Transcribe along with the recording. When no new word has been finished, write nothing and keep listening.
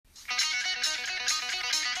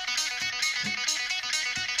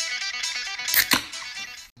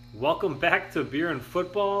Welcome back to Beer and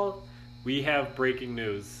Football. We have breaking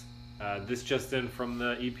news. This just in from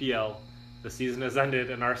the EPL. The season has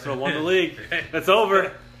ended and Arsenal won the league. It's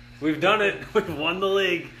over. We've done it. We've won the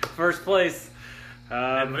league. First place.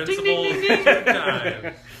 Invincible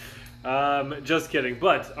time. Just kidding.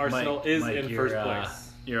 But Arsenal Mike, is in first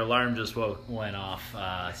place. Your alarm just went off.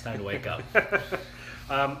 It's time to wake up.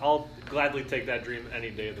 I'll gladly take that dream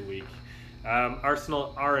any day of the week.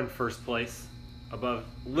 Arsenal are in first place, above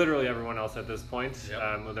literally everyone else at this point,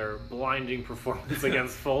 with their blinding performance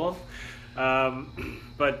against Fulham.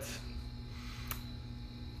 But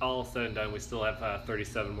all said and done, we still have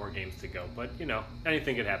 37 more games to go. But,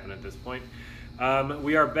 anything could happen at this point.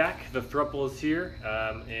 We are back. The throuple is here,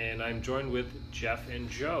 and I'm joined with Jeff and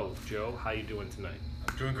Joe. Joe, how you doing tonight?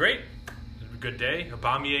 I'm doing great. It's a good day.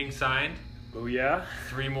 Aubameyang signed. Oh, yeah?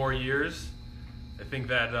 3 more years. I think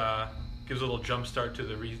that gives a little jump start to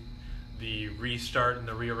the restart and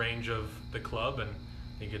the rearrange of the club, and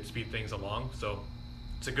I think it'd speed things along. So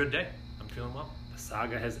it's a good day. I'm feeling well. The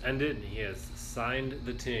saga has ended, and he has signed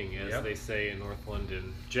the ting, as they say in North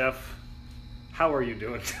London. Jeff, how are you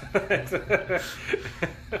doing tonight?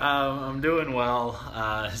 I'm doing well,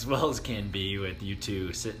 as well as can be with you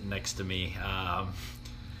two sitting next to me.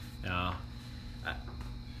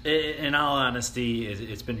 In all honesty,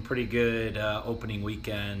 it's been pretty good opening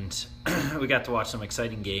weekend. We got to watch some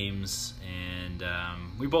exciting games, and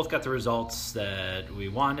we both got the results that we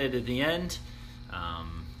wanted at the end.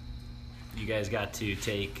 You guys got to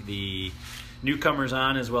take the newcomers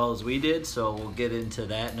on as well as we did, so we'll get into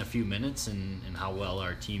that in a few minutes and how well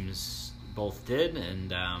our teams both did, and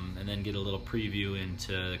then get a little preview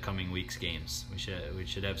into the coming week's games. We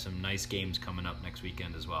should have some nice games coming up next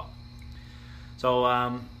weekend as well. So,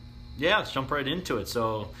 let's jump right into it.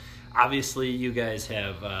 So, obviously, you guys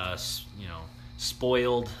have,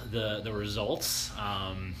 spoiled the results.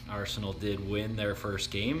 Arsenal did win their first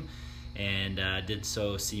game, and did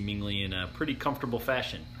so seemingly in a pretty comfortable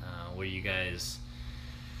fashion. Were you guys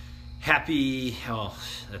happy? Oh,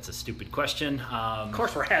 that's a stupid question. Of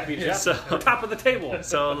course we're happy, Jeff. So, we're top of the table.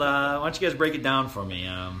 So, why don't you guys break it down for me?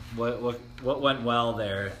 What went well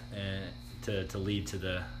there to lead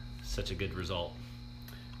to such a good result?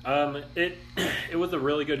 It was a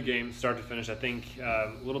really good game, start to finish. I think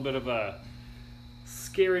a little bit of a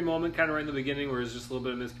scary moment kind of right in the beginning where it was just a little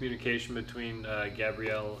bit of miscommunication between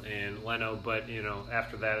Gabriel and Leno. But,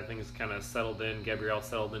 after that, I think it's kind of settled in. Gabriel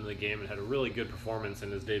settled into the game and had a really good performance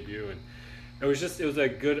in his debut. And it was a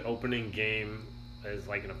good opening game as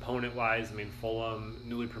like an opponent-wise. I mean, Fulham,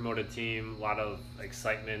 newly promoted team, a lot of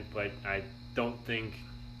excitement, but I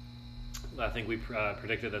think we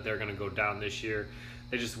predicted that they're going to go down this year.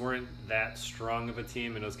 They just weren't that strong of a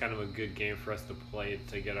team, and it was kind of a good game for us to play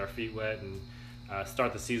to get our feet wet and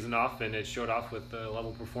start the season off, and it showed off with a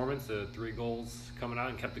level performance, 3 goals coming out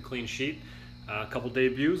and kept a clean sheet. A couple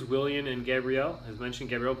debuts, Willian and Gabriel. As mentioned,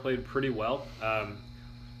 Gabriel played pretty well.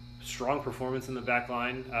 Strong performance in the back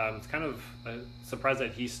line. It's kind of a surprise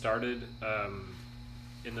that he started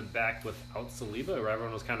in the back without Saliba, where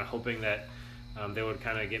everyone was kind of hoping that they would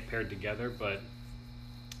kind of get paired together, but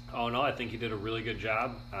all in all, I think he did a really good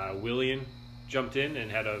job. Willian jumped in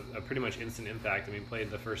and had a pretty much instant impact. I mean,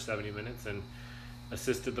 played the first 70 minutes and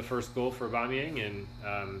assisted the first goal for Aubameyang. And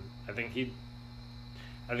I think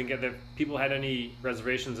if people had any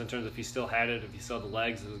reservations in terms of if he still had it, if he still had the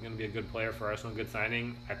legs, it was going to be a good player for Arsenal, good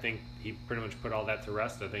signing. I think he pretty much put all that to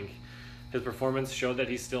rest. I think his performance showed that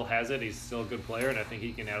he still has it. He's still a good player, and I think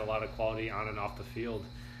he can add a lot of quality on and off the field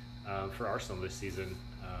for Arsenal this season.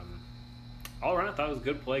 All around, I thought it was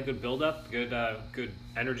good play, good build-up, good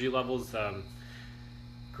energy levels.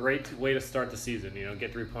 Great way to start the season.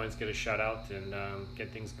 Get 3 points, get a shutout, and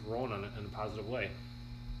get things rolling in a positive way.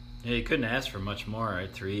 Yeah, you couldn't ask for much more.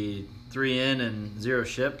 Right? Three in and 0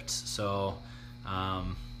 shipped. So,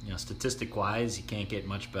 statistic-wise, you can't get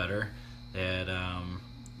much better.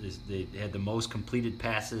 They had the most completed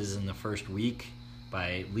passes in the first week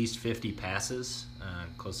by at least 50 passes,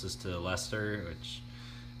 closest to Leicester, which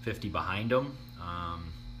 50 behind them.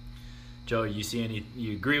 Joe,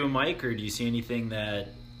 you agree with Mike, or do you see anything that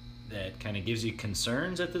kind of gives you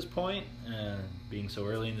concerns at this point, being so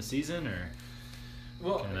early in the season? Or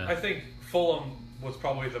I think Fulham was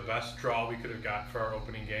probably the best draw we could have got for our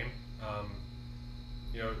opening game.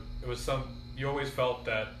 It was you always felt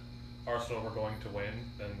that Arsenal were going to win,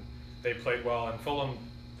 and they played well. And Fulham,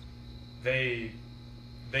 they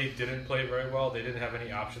didn't play very well. They didn't have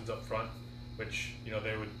any options up front, which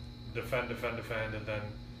they would defend, and then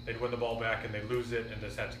they'd win the ball back and they'd lose it and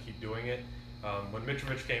just had to keep doing it. When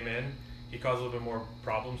Mitrovic came in, he caused a little bit more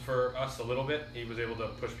problems for us a little bit. He was able to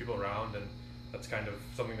push people around and That's kind of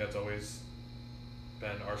something that's always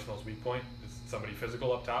been Arsenal's weak point, is somebody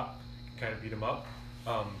physical up top, can kind of beat them up.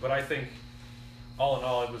 But I think, all in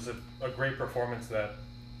all, it was a great performance that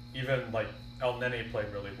even like El Nene played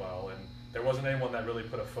really well, and there wasn't anyone that really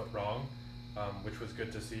put a foot wrong, which was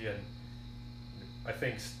good to see. And I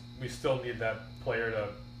think we still need that player to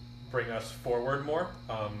bring us forward more,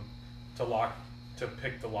 to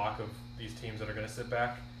pick the lock of these teams that are going to sit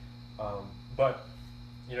back. But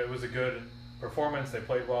it was a good performance. They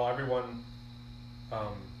played well. Everyone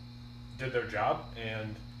did their job,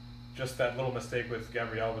 and just that little mistake with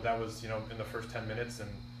Gabriel, but that was in the first 10 minutes and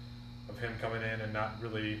of him coming in and not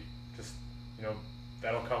really just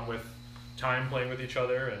that'll come with time playing with each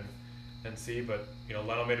other and see. But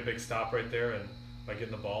Leno made a big stop right there, and by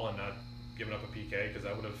getting the ball and not giving up a PK, because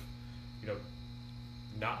that would have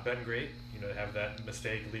not been great, to have that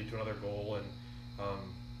mistake lead to another goal. And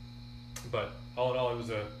but all in all, it was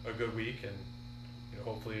a good week, and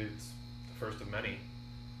hopefully it's the first of many.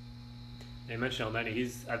 You mentioned El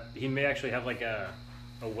Nene. He may actually have like a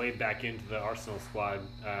way back into the Arsenal squad.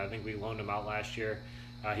 I think we loaned him out last year.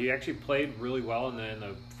 He actually played really well in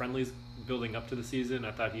the friendlies building up to the season.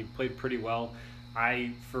 I thought he played pretty well.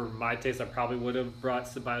 For my taste, I probably would have brought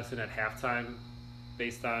Ceballos in at halftime,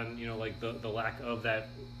 based on like the lack of that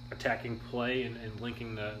attacking play and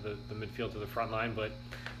linking the midfield to the front line. But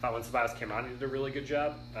I thought when Ceballos came on, he did a really good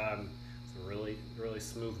job. It's a really, really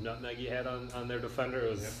smooth nutmeg he had on their defender.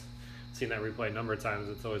 It was seen that replay a number of times.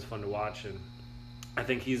 It's always fun to watch, and I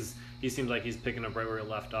think he seems like he's picking up right where he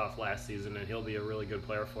left off last season, and he'll be a really good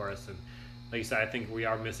player for us. And like you said, I think we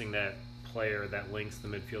are missing that player that links the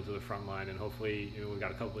midfield to the front line, and hopefully we've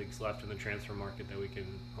got a couple weeks left in the transfer market that we can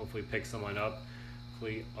hopefully pick someone up.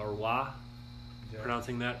 Hopefully Aouar,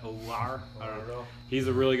 pronouncing that Aouar. I don't know. He's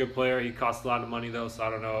a really good player. He costs a lot of money though, so I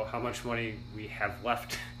don't know how much money we have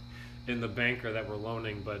left in the bank or that we're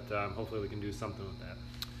loaning, but hopefully we can do something with that.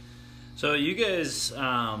 So you guys,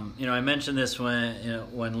 I mentioned this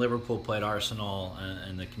when Liverpool played Arsenal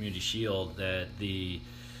in the Community Shield,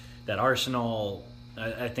 that Arsenal,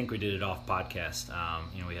 I think we did it off podcast.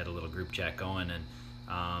 We had a little group chat going,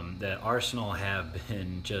 and that Arsenal have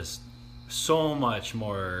been just so much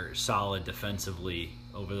more solid defensively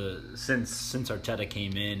since Arteta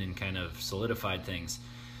came in and kind of solidified things.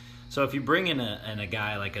 So if you bring in a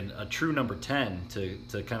guy like a true number 10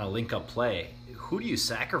 to kind of link up play, who do you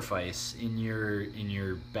sacrifice in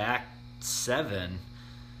your back seven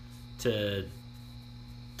to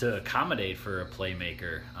accommodate for a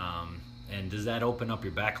playmaker? And does that open up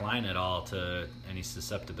your back line at all to any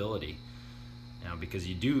susceptibility? Because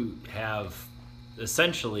you do have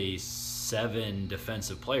essentially 7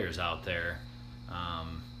 defensive players out there,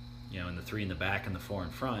 in the 3 in the back and the 4 in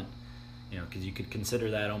front. Because you could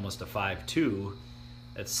consider that almost a 5-2.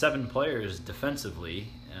 That's 7 players defensively,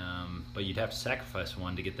 but you'd have to sacrifice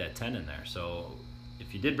one to get that 10 in there. So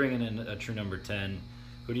if you did bring in a true number 10,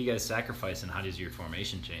 who do you guys sacrifice, and how does your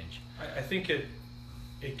formation change? I think it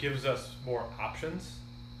gives us more options.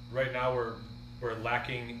 Right now we're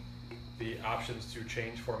lacking the options to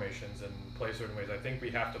change formations and play certain ways. I think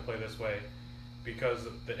we have to play this way because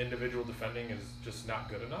the individual defending is just not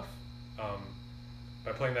good enough.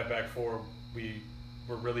 By playing that back 4,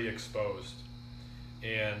 we're really exposed.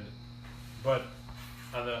 But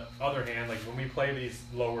on the other hand, like when we play these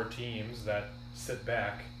lower teams that sit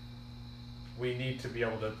back, we need to be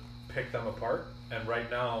able to pick them apart. And right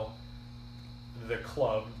now, the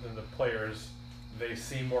club and the players, they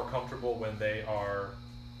seem more comfortable when they are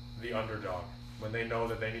the underdog. When they know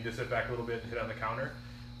that they need to sit back a little bit and hit on the counter,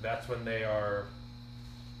 that's when they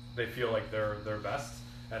feel like they're their best.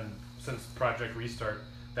 And since Project Restart,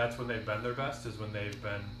 that's when they've been their best, is when they've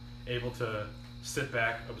been able to sit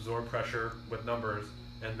back, absorb pressure with numbers,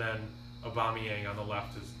 and then Aubameyang on the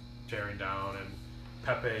left is tearing down, and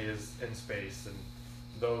Pepe is in space, and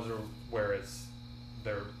those are where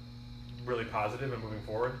they're really positive and moving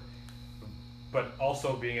forward. But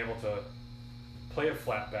also being able to play a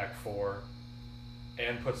flat back 4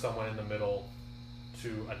 and put someone in the middle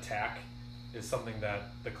to attack is something that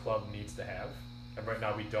the club needs to have. And right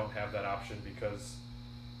now we don't have that option because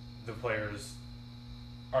the players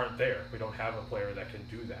aren't there. We don't have a player that can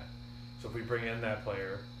do that. So if we bring in that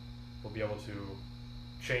player, we'll be able to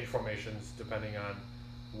change formations depending on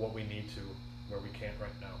what we need to, where we can't right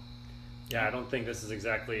now. Yeah, I don't think this is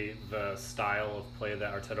exactly the style of play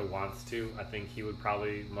that Arteta wants to. I think he would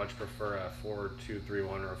probably much prefer a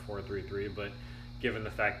 4-2-3-1 or a 4-3-3, but given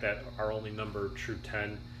the fact that our only number true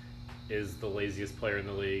 10 is the laziest player in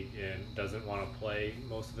the league and doesn't want to play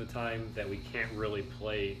most of the time, that we can't really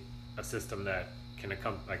play a system that can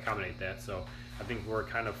accommodate that. So I think we're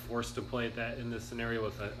kind of forced to play that in this scenario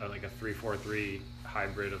with like a 3-4-3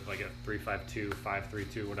 hybrid of like a 3-5-2,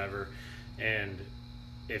 5-3-2, whatever. And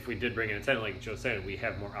if we did bring in a 10, like Joe said, we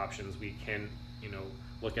have more options. We can,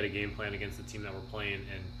 look at a game plan against the team that we're playing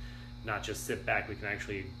and not just sit back. We can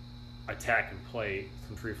actually attack and play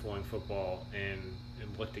some free-flowing football and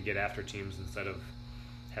look to get after teams instead of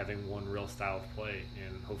having one real style of play.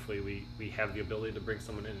 And hopefully we have the ability to bring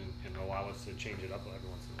someone in and allow us to change it up every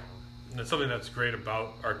once in a while. And something that's great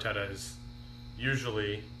about Arteta is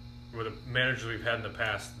usually with the managers we've had in the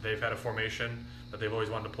past, they've had a formation that they've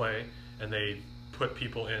always wanted to play, and they put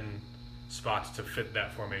people in spots to fit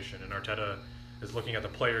that formation. And Arteta is looking at the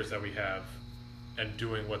players that we have and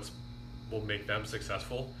doing what will make them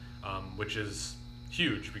successful, which is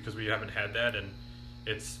huge because we haven't had that, and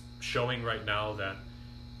it's showing right now that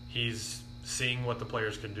he's seeing what the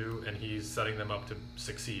players can do and he's setting them up to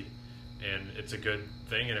succeed. And it's a good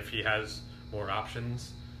thing, and if he has more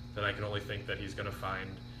options, then I can only think that he's going to find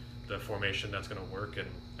the formation that's going to work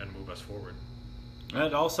and move us forward.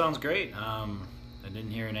 It all sounds great. I didn't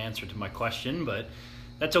hear an answer to my question, but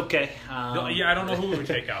that's okay. I don't know who we would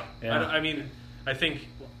take out. Yeah. I think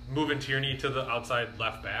moving Tierney to the outside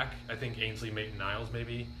left back, I think Ainsley Maitland-Niles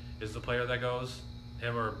maybe is the player that goes,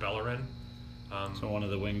 him or Bellerin. So one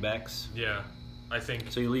of the wing backs. Yeah, I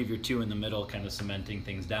think. So you leave your two in the middle, kind of cementing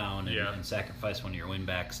things down, and, Yeah. and sacrifice one of your wing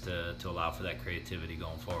backs to allow for that creativity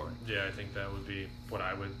going forward. Yeah, I think that would be what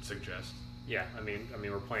I would suggest. Yeah, I mean,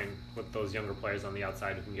 we're playing with those younger players on the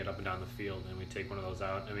outside who can get up and down the field, and we take one of those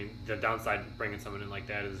out. I mean, the downside of bringing someone in like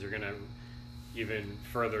that is you're going to even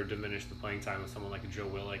further diminish the playing time of someone like a Joe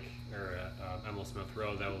Willock or Emil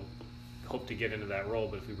Smith-Rowe that will hope to get into that role.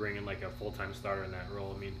 But if we bring in like a full-time starter in that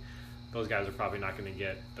role, I mean, those guys are probably not going to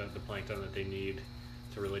get the playing time that they need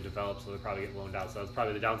to really develop, so they'll probably get loaned out. So that's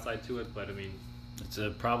probably the downside to it, but I mean, It's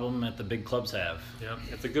a problem that the big clubs have. Yeah,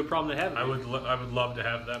 it's a good problem to have. I would love to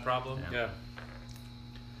have that problem. Yeah.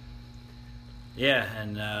 Yeah,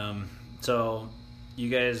 and so you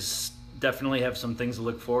guys definitely have some things to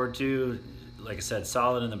look forward to. Like I said,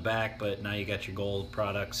 solid in the back, but now you got your goal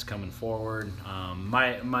products coming forward.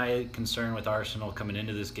 My concern with Arsenal coming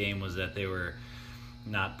into this game was that they were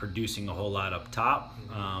not producing a whole lot up top,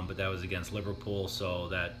 but that was against Liverpool, so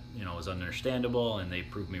that was understandable, and they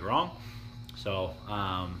proved me wrong. So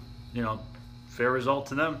fair result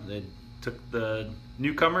to them. They took the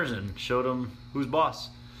newcomers and showed them who's boss.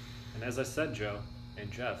 And as I said, Joe and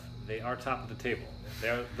Jeff, they are top of the table. They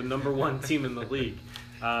are the number one team in the league.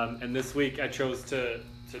 And this week I chose to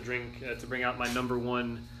bring out my number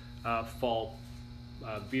one fall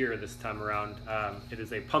beer this time around. It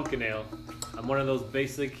is a pumpkin ale. I'm one of those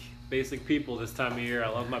basic people this time of year. I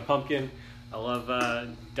love my pumpkin. I love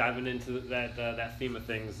diving into that theme of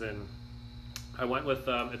things, and I went with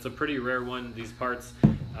it's a pretty rare one. These parts,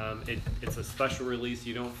 it's a special release.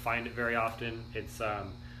 You don't find it very often. It's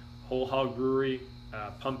Whole Hog Brewery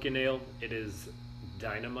pumpkin ale. It is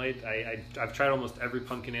dynamite. I've tried almost every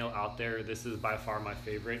pumpkin ale out there. This is by far my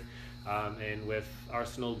favorite. And with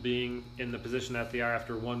Arsenal being in the position that they are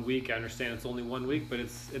after 1 week, I understand it's only 1 week, but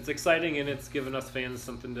it's exciting, and it's given us fans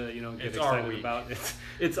something to get excited about.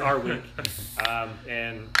 It's our week.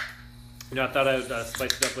 And I thought I would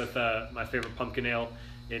spice it up with my favorite pumpkin ale.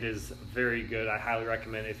 It is very good. I highly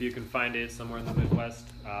recommend it. If you can find it somewhere in the Midwest,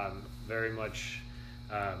 very much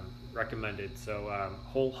recommended. So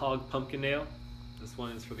Whole Hog Pumpkin Ale. This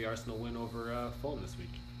one is for the Arsenal win over Fulham this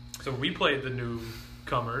week. So we played the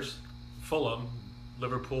newcomers, Fulham,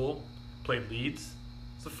 Liverpool, played Leeds.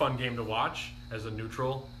 It's a fun game to watch as a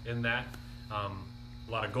neutral in that. A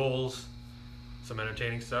lot of goals, some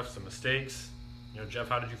entertaining stuff, some mistakes. Jeff,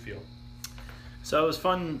 how did you feel? So it was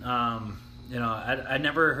fun. I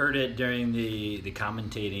never heard it during the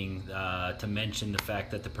commentating to mention the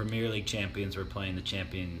fact that the Premier League champions were playing the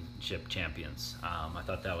championship champions. I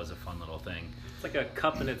thought that was a fun little thing. It's like a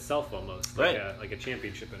cup in itself almost, right? Like a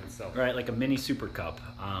championship in itself, right? Like a mini Super Cup.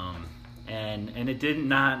 And it did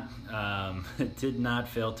not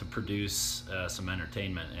fail to produce some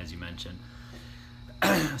entertainment, as you mentioned.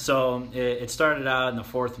 So it started out in the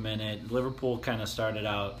 4th minute. Liverpool kind of started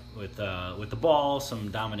out with the ball, some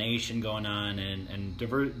domination going on, and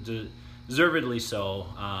deservedly so,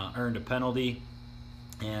 earned a penalty,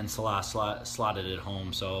 and Salah slotted it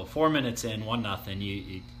home. So 4 minutes in, 1-0.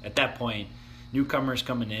 You at that point, newcomers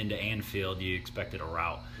coming into Anfield, you expected a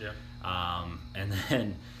rout. Yeah. And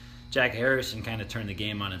then Jack Harrison kind of turned the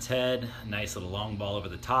game on its head. Nice little long ball over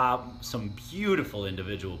the top. Some beautiful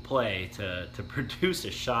individual play to produce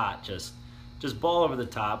a shot. Just ball over the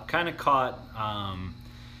top. Kind of caught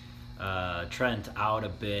Trent out a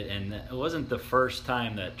bit, and it wasn't the first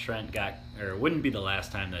time that Trent got, or it wouldn't be the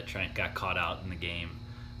last time that Trent got caught out in the game.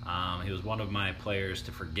 He was one of my players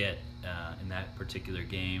to forget in that particular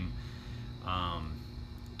game.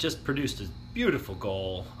 Just produced a beautiful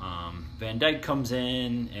goal. Van Dijk comes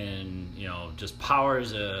in and just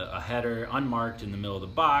powers a header unmarked in the middle of the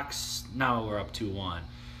box. Now we're up 2-1.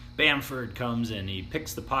 Bamford comes and he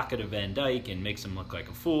picks the pocket of Van Dijk and makes him look like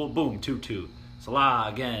a fool. Boom, 2-2. Salah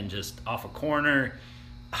again, just off a corner.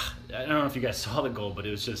 I don't know if you guys saw the goal, but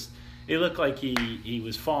it looked like he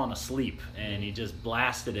was falling asleep, and he just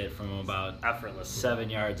blasted it from about effortless 7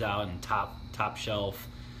 yards out and top shelf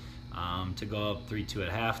to go up 3-2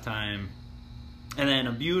 at halftime. And then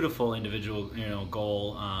a beautiful individual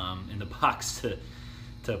goal in the box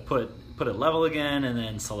to put it level again, and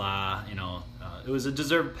then Salah, it was a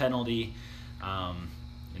deserved penalty.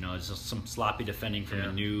 It's just some sloppy defending from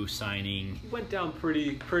a new signing. He went down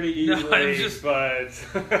pretty easily, but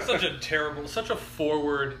such a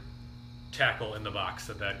forward tackle in the box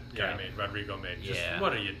that guy made, Rodrigo made.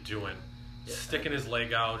 What are you doing? Sticking his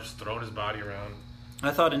leg out, just throwing his body around.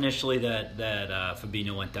 I thought initially that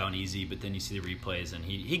Fabinho went down easy, but then you see the replays and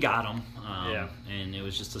he got him. And it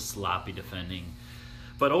was just a sloppy defending.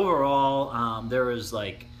 But overall, there was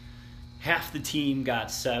like half the team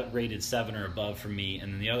got rated 7 or above for me,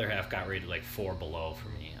 and then the other half got rated like 4 below for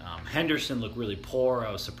me. Henderson looked really poor.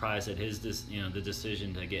 I was surprised at his the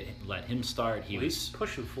decision to let him start. He's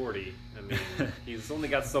pushing 40. I mean, he's only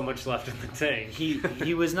got so much left in the tank.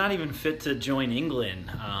 He was not even fit to join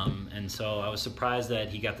England, and so I was surprised that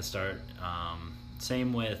he got the start.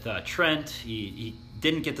 Same with Trent. He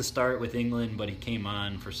didn't get the start with England, but he came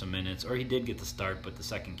on for some minutes, or he did get the start, but the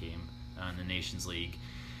second game in the Nations League.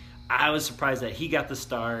 I was surprised that he got the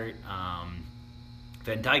start.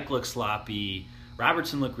 Van Dijk looked sloppy.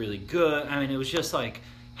 Robertson looked really good. I mean, it was just like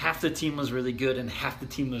half the team was really good and half the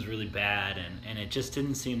team was really bad, and it just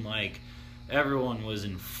didn't seem like everyone was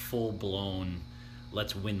in full-blown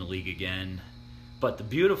let's win the league again. But the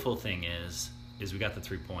beautiful thing is we got the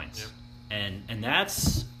 3 points. Yep. And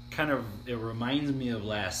that's kind of, it reminds me of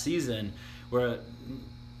last season where,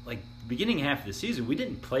 like, beginning half of the season, we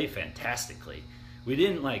didn't play fantastically. We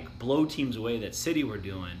didn't like blow teams away that City were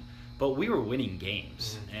doing, but we were winning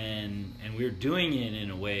games, and we were doing it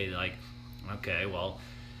in a way like, okay, well,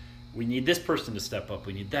 we need this person to step up,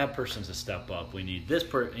 we need that person to step up, we need this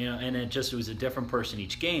and it was a different person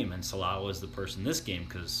each game, and Salah was the person this game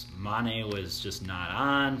because Mane was just not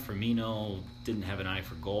on. Firmino didn't have an eye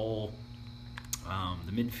for goal.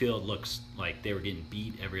 The midfield looks like they were getting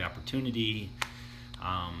beat every opportunity,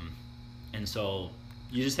 and so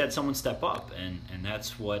you just had someone step up, and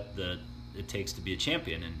that's what it takes to be a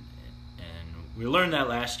champion, and we learned that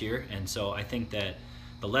last year, and so I think that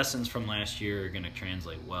the lessons from last year are going to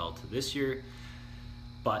translate well to this year.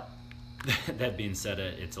 But that being said,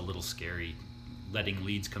 it's a little scary letting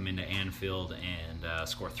Leeds come into Anfield and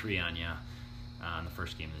score 3 on you in the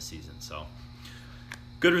first game of the season. So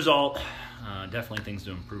good result. Definitely things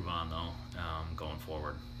to improve on though going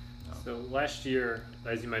forward. So last year,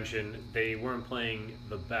 as you mentioned, they weren't playing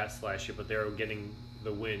the best last year, but they were getting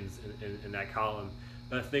the wins in that column.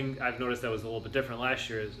 The thing I've noticed that was a little bit different last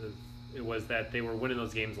year it was that they were winning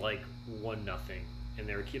those games like 1-0, and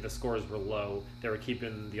the scores were low. They were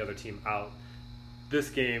keeping the other team out. This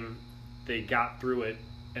game, they got through it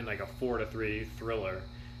in like a 4-3 thriller.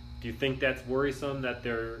 Do you think that's worrisome that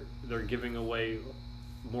they're giving away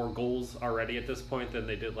more goals already at this point than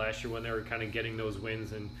they did last year when they were kind of getting those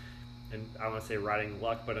wins and I don't want to say riding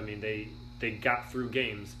luck, but I mean they got through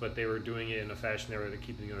games, but they were doing it in a fashion they were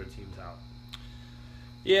keeping the other teams out.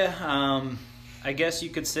 Yeah, I guess you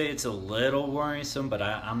could say it's a little worrisome, but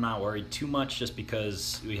I'm not worried too much just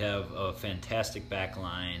because we have a fantastic back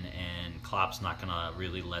line and Klopp's not going to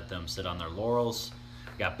really let them sit on their laurels.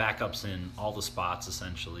 We got backups in all the spots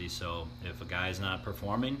essentially, so if a guy's not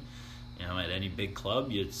performing, at any big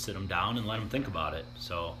club, you sit him down and let him think about it.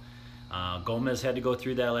 So Gomez had to go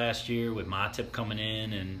through that last year with Matip coming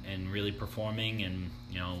in and really performing, and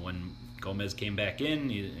when Gomez came back in,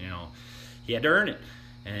 he had to earn it.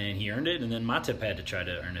 And he earned it, and then Matip had to try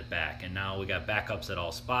to earn it back. And now we got backups at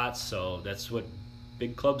all spots, so that's what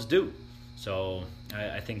big clubs do. So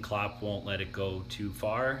I think Klopp won't let it go too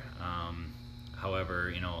far.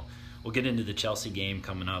 However, we'll get into the Chelsea game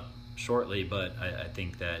coming up shortly, but I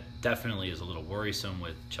think that definitely is a little worrisome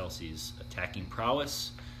with Chelsea's attacking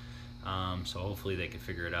prowess. So hopefully they can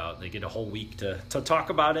figure it out. They get a whole week to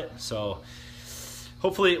talk about it, so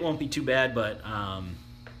hopefully it won't be too bad, but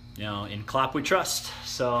in Klopp we trust.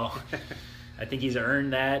 So I think he's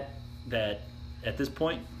earned that at this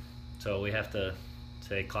point. So we have to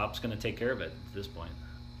say Klopp's going to take care of it at this point.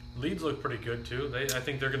 Leeds look pretty good too. I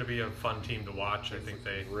think they're going to be a fun team to watch. I think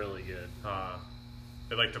they really good.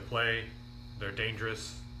 They like to play. They're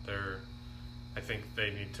dangerous. I think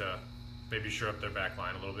they need to maybe shore up their back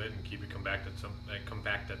line a little bit and keep it compact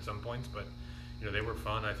at some points. But they were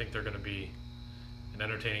fun. I think they're going to be an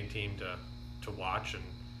entertaining team to watch, and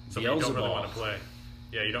something you don't really want to play.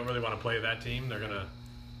 Yeah, you don't really want to play that team. They're gonna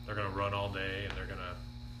run all day, and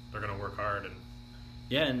they're gonna work hard. And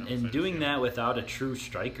yeah, and doing that without a true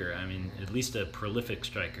striker. I mean, at least a prolific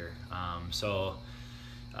striker.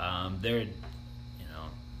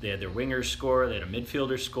 They had their wingers score, they had a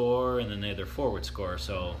midfielder score, and then they had their forward score.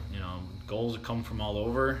 So, goals come from all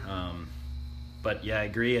over. But, yeah, I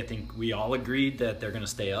agree. I think we all agreed that they're going to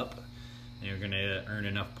stay up. They're going to earn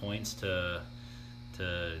enough points to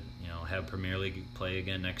have Premier League play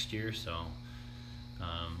again next year. So,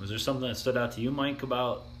 was there something that stood out to you, Mike,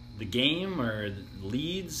 about the game or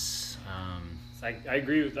Leeds? I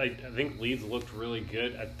agree with. I think Leeds looked really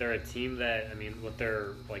good. They're a team that, with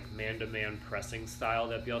their man-to-man pressing style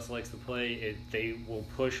that Bielsa likes to play, they will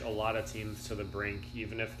push a lot of teams to the brink,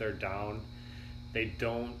 even if they're down. They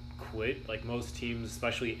don't quit. Like most teams,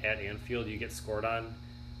 especially at Anfield, you get scored on,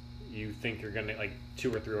 you think you're gonna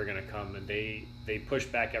 2 or 3 are gonna come, and they push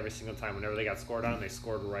back every single time. Whenever they got scored on, they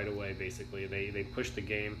scored right away. Basically, they pushed the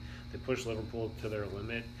game. They pushed Liverpool to their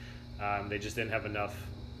limit. They just didn't have enough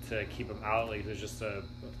to keep them out. There's just a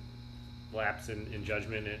lapse in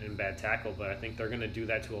judgment and bad tackle, but I think they're going to do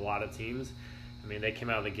that to a lot of teams. They came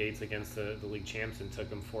out of the gates against the league champs and took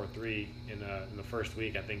them 4-3 in the first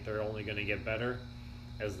week. I think they're only going to get better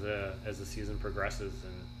as the season progresses,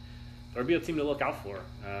 and there'll be a team to look out for.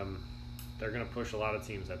 They're going to push a lot of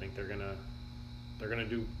teams. I think they're going to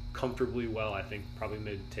do comfortably well. I think probably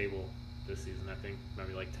mid-table this season. I think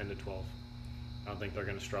maybe 10 to 12. I don't think they're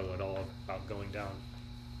going to struggle at all about going down.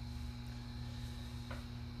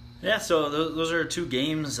 Yeah, so those are 2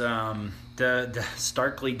 games, the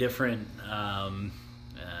starkly different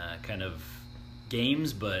kind of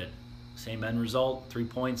games, but same end result, 3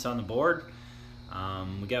 points on the board.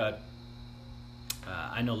 We got,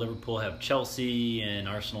 I know Liverpool have Chelsea and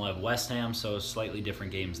Arsenal have West Ham, so slightly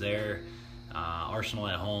different games there. Arsenal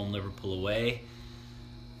at home, Liverpool away.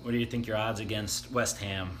 What do you think your odds against West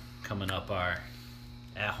Ham coming up are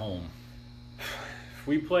at home? If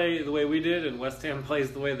we play the way we did and West Ham plays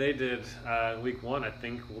the way they did week 1, I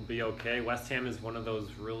think we'll be okay. West Ham is one of those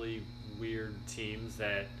really weird teams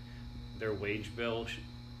that their wage bill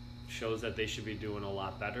shows that they should be doing a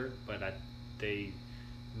lot better, but they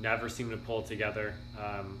never seem to pull together.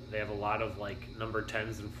 They have a lot of number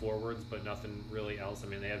 10s and forwards, but nothing really else.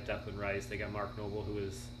 They have Declan Rice. They got Mark Noble, who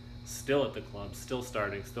is still at the club, still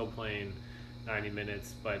starting, still playing 90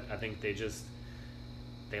 minutes, but I think they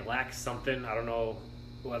lack something. I don't know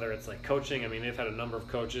whether it's coaching. They've had a number of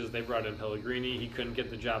coaches. They brought in Pellegrini. He couldn't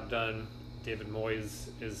get the job done. David Moyes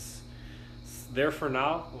is there for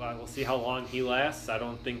now. We'll see how long he lasts. I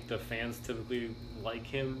don't think the fans typically like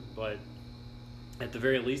him, but at the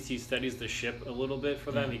very least, he steadies the ship a little bit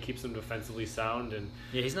for them. He keeps them defensively sound. And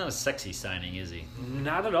yeah, he's not a sexy signing, is he?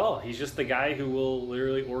 Not at all. He's just the guy who will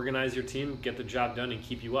literally organize your team, get the job done, and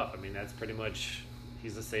keep you up. That's pretty much,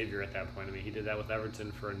 he's the savior at that point. He did that with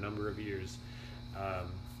Everton for a number of years.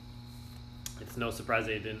 It's no surprise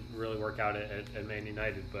that it didn't really work out at Man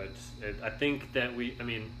United, but I think that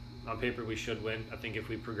on paper we should win. I think if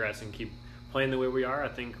we progress and keep playing the way we are, I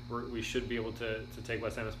think we should be able to take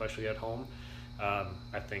West Ham, especially at home. I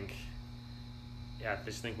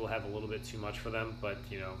just think we'll have a little bit too much for them, but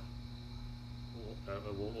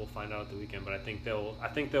we'll find out at the weekend. But I think they'll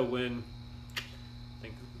win. I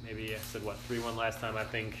think maybe I said 3-1 last time. I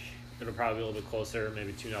think it'll probably be a little bit closer,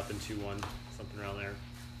 maybe 2-0, 2-1, something around there,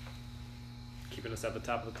 keeping us at the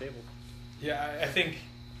top of the table. Yeah, I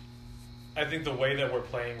think the way that we're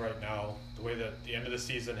playing right now, the way that the end of the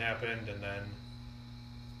season happened, and then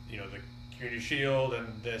the Community Shield and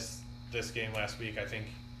this game last week, I think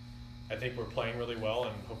we're playing really well,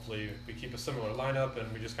 and hopefully we keep a similar lineup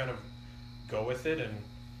and we just kind of go with it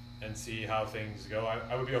and see how things go.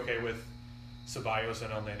 I would be okay with Ceballos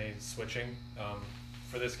and Elneny switching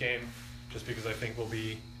for this game, just because I think we'll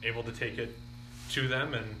be able to take it to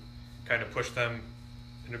them and kind of push them,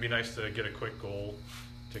 and it'd be nice to get a quick goal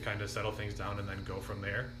to kind of settle things down and then go from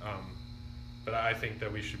there. But I think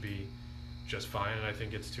that we should be just fine, and I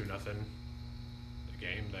think it's 2-0 the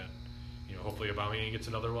game that, hopefully Aubameyang gets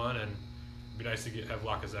another one, and it'd be nice to have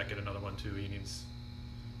Lacazette get another one too. He needs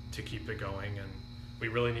to keep it going, and we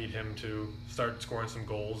really need him to start scoring some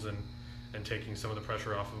goals and taking some of the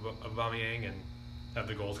pressure off of Aubameyang and have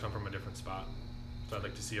the goals come from a different spot. So I'd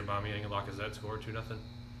like to see Aubameyang and Lacazette score 2-0.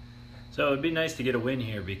 So it'd be nice to get a win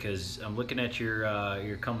here because I'm looking at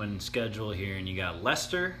your coming schedule here, and you got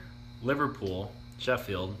Leicester, Liverpool,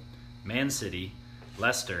 Sheffield, Man City,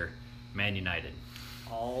 Leicester, Man United.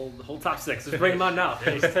 The whole top 6. Just bring them on now.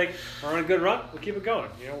 We're on a good run. We'll keep it going.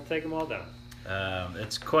 We'll take them all down.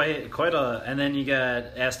 It's quite a, and then you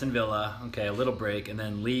got Aston Villa, okay, a little break, and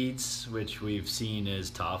then Leeds, which we've seen is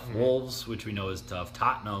tough. Mm-hmm. Wolves, which we know is tough.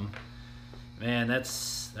 Tottenham, man,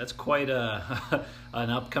 that's quite an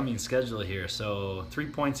upcoming schedule here. So 3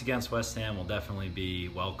 points against West Ham will definitely be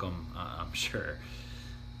welcome, I'm sure.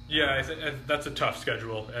 Yeah, I think that's a tough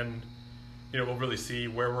schedule, and we'll really see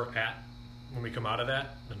where we're at when we come out of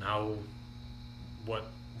that and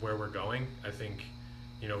where we're going. I think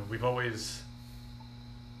we've always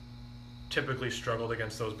typically struggled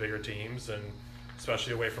against those bigger teams, and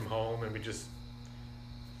especially away from home, and we just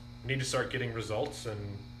need to start getting results, and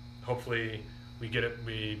hopefully we get a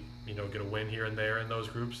win here and there in those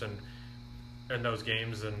groups and in those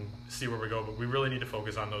games and see where we go. But we really need to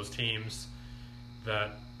focus on those teams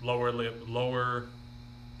that lower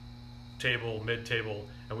table, mid-table,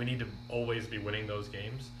 and we need to always be winning those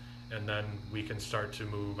games, and then we can start to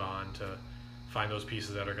move on to find those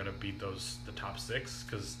pieces that are going to beat the top 6,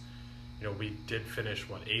 because we did finish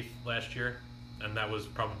 8th last year, and that was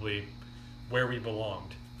probably where we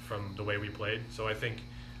belonged from the way we played. So I think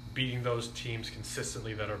beating those teams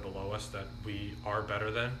consistently that are below us, that we are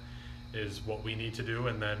better than, is what we need to do,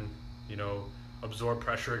 and then absorb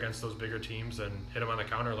pressure against those bigger teams and hit them on the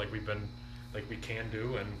counter like we can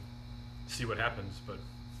do, and see what happens. But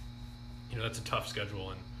that's a tough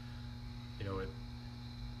schedule, and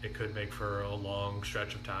it could make for a long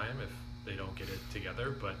stretch of time if they don't get it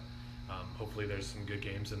together. But hopefully there's some good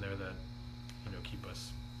games in there that keep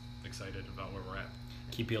us excited about where we're at.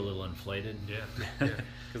 Keep you a little inflated. Yeah.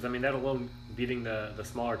 Because that alone, beating the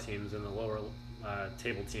smaller teams and the lower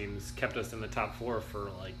table teams, kept us in the top 4 for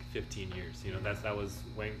like 15 years. That was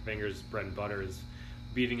Wenger's bread and butter, is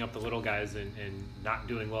beating up the little guys and not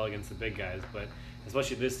doing well against the big guys. But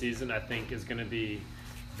especially this season, I think is going to be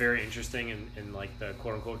very interesting, in like the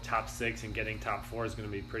quote-unquote top 6, and getting top 4 is going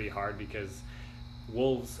to be pretty hard, because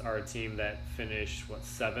Wolves are a team that finished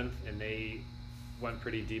 7th, and they went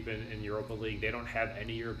pretty deep in Europa League. They don't have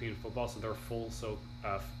any European football, so their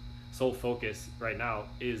sole focus right now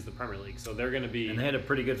is the Premier League. So they're going to be, and they had a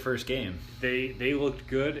pretty good first game. They looked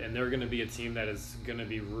good, and they're going to be a team that is going to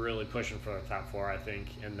be really pushing for the top 4, I think.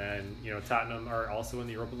 And then Tottenham are also in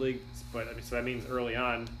the Europa League, but so that means early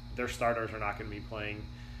on their starters are not going to be playing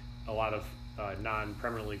a lot of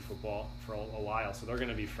non-Premier League football for a while, so they're going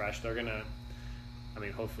to be fresh. They're going to,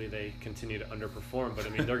 hopefully they continue to underperform, but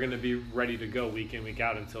they're going to be ready to go week in, week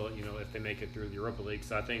out until if they make it through the Europa League.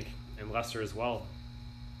 So I think, and Leicester as well,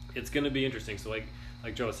 it's going to be interesting. So like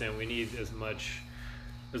Joe was saying, we need as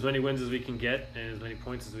many wins as we can get and as many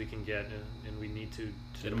points as we can get, and we need to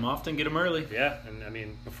get them often, get them early. Yeah,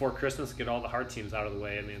 and before Christmas, get all the hard teams out of the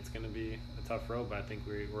way. It's going to be a tough road, but I think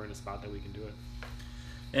we're in a spot that we can do it.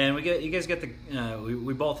 And you guys get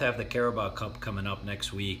we both have the Carabao Cup coming up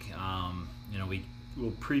next week.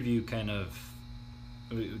 We'll preview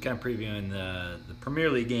we previewing the Premier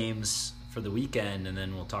League games for the weekend, and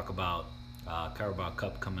then we'll talk about Carabao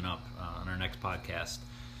Cup coming up on our next podcast.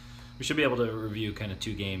 We should be able to review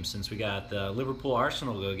 2 games, since we got the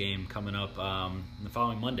Liverpool-Arsenal game coming up the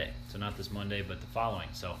following Monday. So not this Monday, but the following.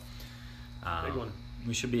 So big one.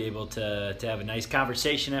 We should be able to have a nice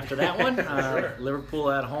conversation after that one. Sure. Liverpool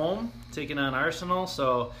at home taking on Arsenal,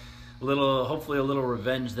 so hopefully a little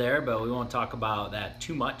revenge there, but we won't talk about that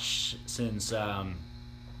too much, since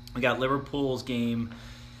we got Liverpool's game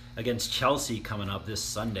against Chelsea coming up this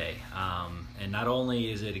Sunday. And not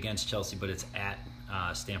only is it against Chelsea, but it's at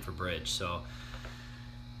Stamford Bridge. So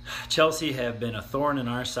Chelsea have been a thorn in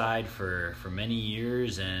our side for many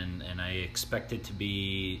years, and I expect it to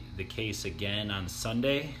be the case again on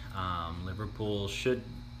Sunday. Liverpool should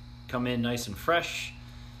come in nice and fresh,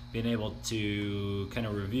 being able to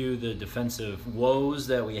review the defensive woes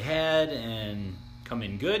that we had and come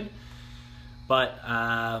in good. But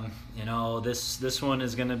this one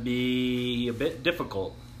is going to be a bit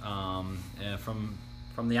difficult from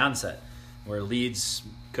the onset, where Leeds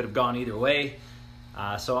could have gone either way.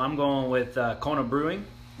 So I'm going with Kona Brewing.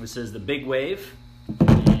 This is the Big Wave,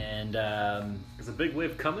 and is the Big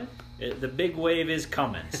Wave coming? The Big Wave is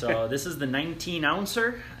coming. So this is the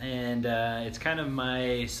 19-ouncer, and it's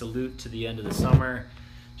my salute to the end of the summer,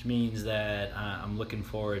 which means that I'm looking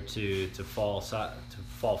forward to fall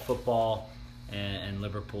football and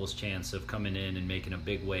Liverpool's chance of coming in and making a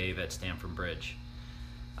big wave at Stamford Bridge.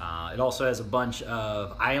 It also has a bunch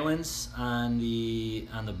of islands on the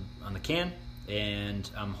can, and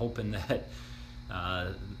I'm hoping that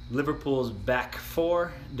Liverpool's back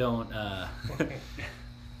four don't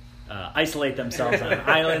isolate themselves on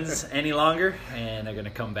islands any longer, and they're going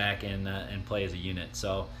to come back and play as a unit.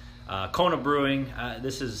 So Kona Brewing,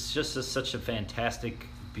 this is just such a fantastic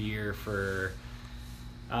beer for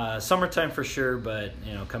summertime for sure, but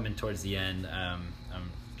coming towards the end, I'm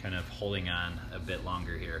kind of holding on a bit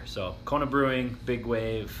longer here. So Kona Brewing, Big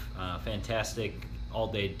Wave, fantastic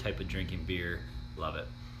all-day type of drinking beer. Love it.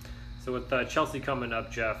 So with Chelsea coming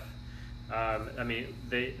up, Jeff,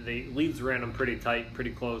 they Leeds ran them pretty tight,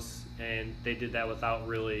 pretty close, and they did that without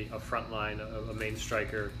really a front line, a main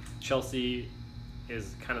striker. Chelsea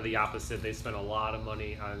is kind of the opposite. They spent a lot of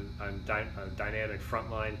money on a dynamic front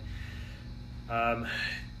line.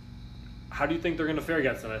 How do you think they're going to fare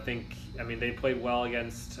against them? They played well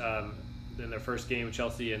against in their first game with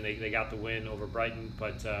Chelsea, and they got the win over Brighton,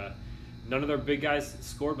 but none of their big guys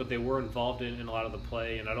scored, but they were involved in a lot of the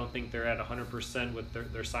play, and I don't think they're at 100% with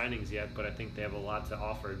their signings yet, but I think they have a lot to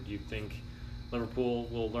offer. Do you think Liverpool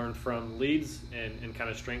will learn from Leeds and kind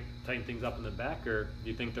of tighten things up in the back, or do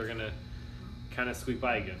you think they're going to kind of squeak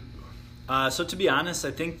by again? So to be honest,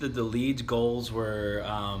 I think that the Leeds goals were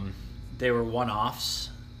they were one-offs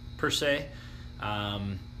per se.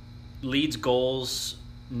 Leeds goals,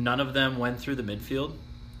 none of them went through the midfield.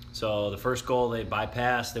 So the first goal they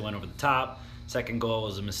bypassed, they went over the top. Second goal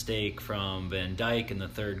was a mistake from Van Dijk, and the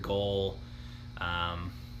third goal,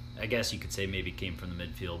 I guess you could say maybe came from the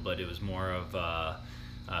midfield, but it was more of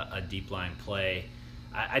a deep line play.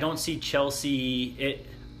 I don't see Chelsea.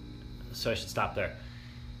 So I should stop there.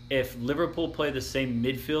 If Liverpool play the same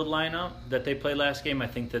midfield lineup that they played last game, I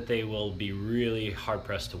think that they will be really hard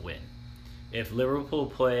pressed to win. If Liverpool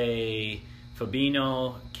play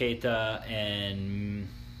Fabinho, Keita, and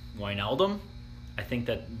Wijnaldum, I think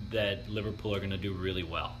that Liverpool are going to do really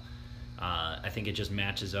well. I think it just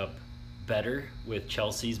matches up better with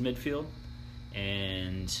Chelsea's midfield,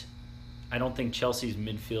 and I don't think Chelsea's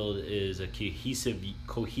midfield is a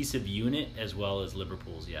cohesive unit as well as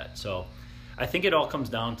Liverpool's yet. So I think it all comes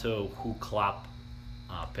down to who Klopp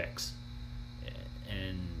picks.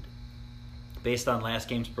 And based on last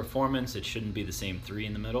game's performance, it shouldn't be the same three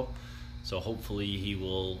in the middle. So hopefully he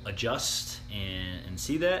will adjust and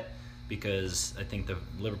see that, because I think the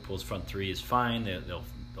Liverpool's front three is fine. They'll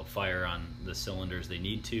fire on the cylinders they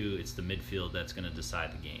need to. It's the midfield that's going to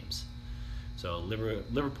decide the games. So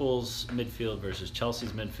Liverpool's midfield versus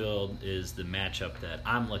Chelsea's midfield is the matchup that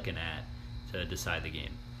I'm looking at to decide the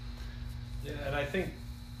game. Yeah, and I think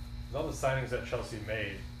with all the signings that Chelsea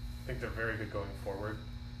made, I think they're very good going forward.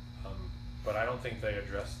 But I don't think they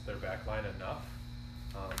addressed their back line enough.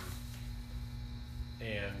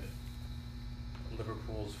 And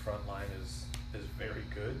Liverpool's front line is very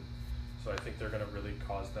good. So I think they're going to really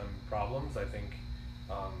cause them problems. I think.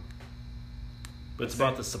 But it's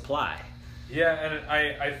about the supply. Yeah,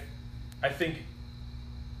 and I think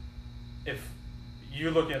if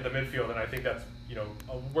you're looking at the midfield, and I think that's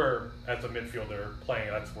where as a midfielder playing,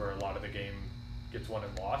 that's where a lot of the game gets won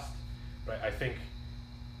and lost. But I think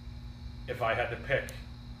if I had to pick,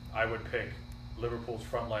 I would pick Liverpool's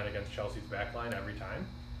front line against Chelsea's back line every time.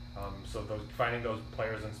 So finding those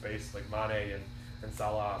players in space like Mane and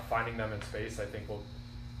Salah, finding them in space, I think will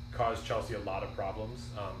cause Chelsea a lot of problems.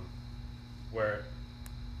 Where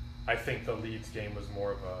I think the Leeds game was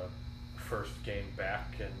more of a first game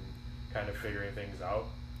back and kind of figuring things out.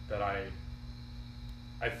 That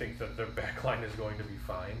I think that their back line is going to be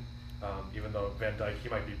fine, even though Van Dijk, he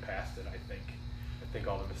might be past it. I think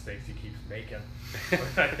all the mistakes he keeps making.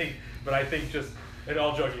 but I think just, and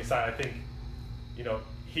all joking aside, I think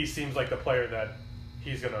he seems like the player that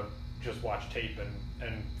he's gonna just watch tape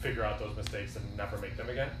and figure out those mistakes and never make them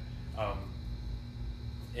again.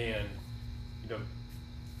 And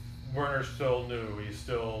Werner's still new; he's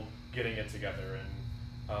still getting it together,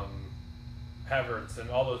 and Havertz and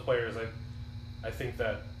all those players. I think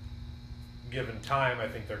that given time, I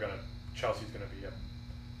think Chelsea's gonna be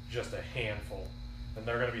just a handful, and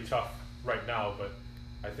they're gonna be tough right now. But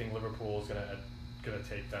I think Liverpool is gonna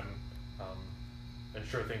take them and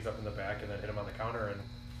shore things up in the back, and then hit them on the counter, and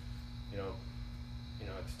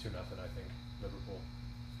it's 2-0. I think Liverpool.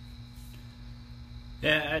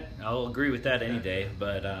 Yeah, I'll agree with that any day.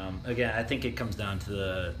 But again, I think it comes down to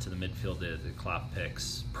the midfield that Klopp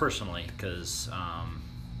picks personally, because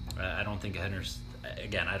I don't think Henderson.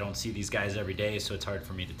 Again, I don't see these guys every day, so it's hard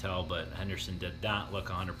for me to tell. But Henderson did not look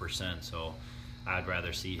 100%, so I'd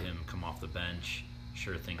rather see him come off the bench,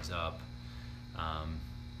 shore things up.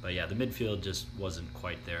 But yeah, the midfield just wasn't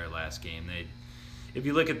quite there last game. if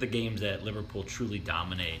you look at the games that Liverpool truly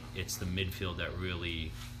dominate, it's the midfield that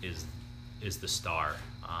really is the star.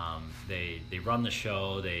 They run the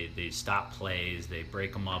show. They stop plays. They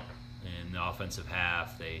break them up in the offensive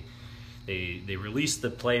half. They release the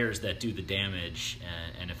players that do the damage,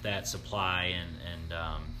 and if that supply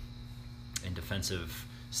and defensive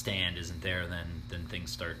stand isn't there, then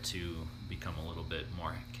things start to become a little bit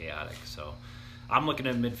more chaotic. So I'm looking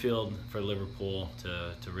at midfield for Liverpool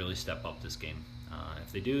to really step up this game.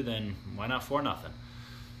 If they do, then why not 4-0?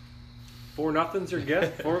 4-0's your guess?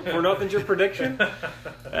 4-0's your prediction?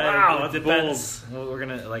 Wow, it depends. Well, we're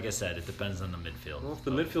gonna, like I said, it depends on the midfield. Well, if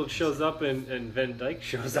the midfield shows up and Van Dijk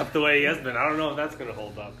shows up the way he has been, I don't know if that's gonna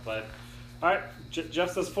hold up. But all right,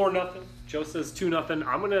 Jeff says 4-0. Joe says 2-0.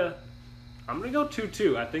 I'm gonna go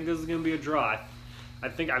 2-2. I think this is gonna be a draw. I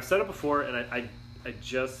think I've said it before, and I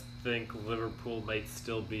just think Liverpool might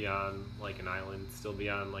still be on like an island, still be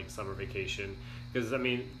on like summer vacation. Because I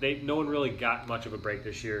mean, no one really got much of a break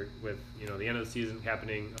this year with the end of the season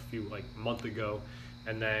happening a month ago,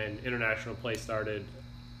 and then international play started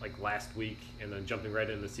like last week, and then jumping right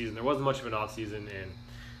into the season. There wasn't much of an off season, and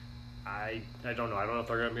I don't know. I don't know if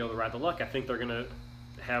they're going to be able to ride the luck. I think they're going to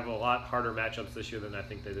have a lot harder matchups this year than I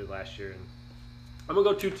think they did last year, and I'm gonna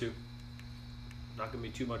go 2-2. Not going to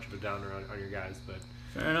be too much of a downer on your guys, but.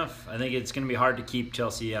 Fair enough. I think it's going to be hard to keep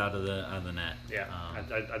Chelsea out of the net. Yeah, I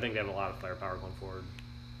think they have a lot of firepower going forward.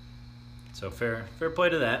 So fair play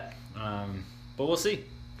to that. But we'll see.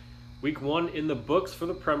 Week 1 in the books for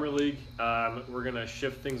the Premier League. We're going to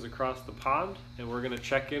shift things across the pond, and we're going to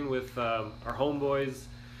check in with our homeboys,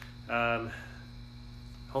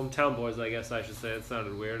 hometown boys, I guess I should say. It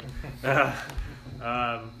sounded weird.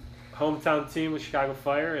 Hometown team with Chicago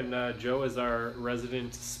Fire, and Joe is our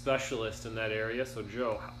resident specialist in that area. So,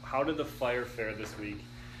 Joe, how did the Fire fare this week?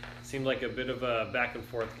 Seemed like a bit of a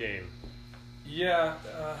back-and-forth game. Yeah,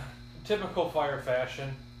 typical Fire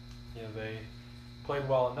fashion. They played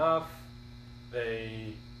well enough.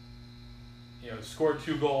 They, scored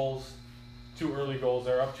 2 goals, 2 early goals.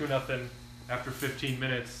 They're up 2-0 after 15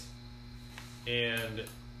 minutes, and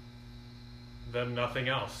then nothing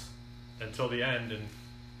else until the end. And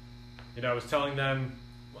I was telling them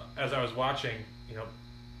as I was watching,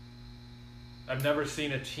 I've never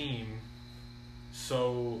seen a team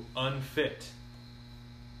so unfit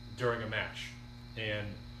during a match. And,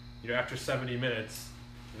 after 70 minutes,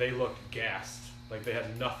 they looked gassed, like they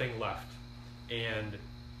had nothing left. And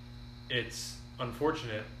it's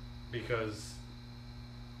unfortunate because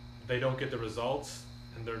they don't get the results,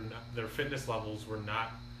 and their fitness levels were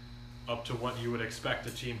not up to what you would expect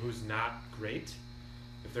a team who's not great.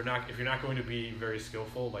 If you're not going to be very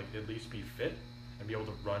skillful, like at least be fit and be able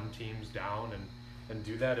to run teams down and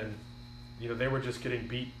do that. And they were just getting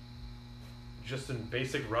beat just in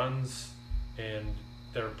basic runs, and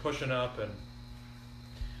they were pushing up. And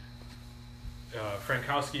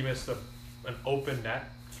Frankowski missed an open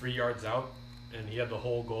net 3 yards out, and he had the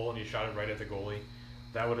whole goal, and he shot it right at the goalie.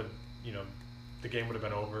 That would have, the game would have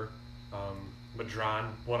been over.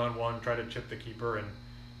 Madron, 1-on-1, tried to chip the keeper, and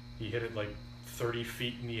he hit it like 30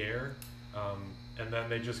 feet in the air, and then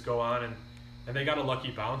they just go on and they got a lucky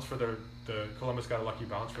bounce for Columbus got a lucky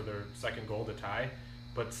bounce for their second goal to tie,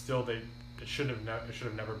 but still it should have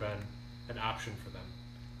never been an option for them.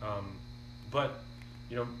 But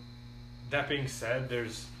that being said,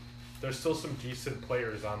 there's still some decent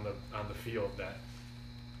players on the field that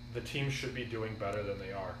the team should be doing better than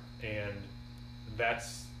they are, and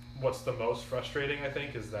that's what's the most frustrating, I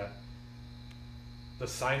think, is that the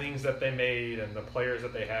signings that they made and the players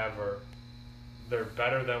that they have they're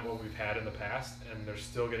better than what we've had in the past, and they're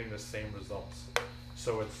still getting the same results.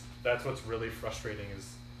 So that's what's really frustrating,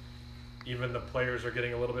 is even the players are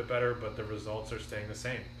getting a little bit better, but the results are staying the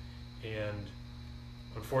same. And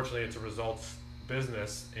unfortunately, it's a results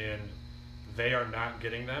business, and they are not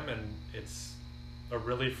getting them, and it's a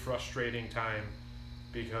really frustrating time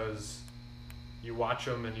because you watch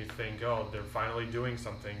them and you think, oh, they're finally doing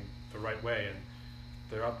something the right way, and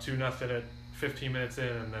they're up 2-0 at 15 minutes in,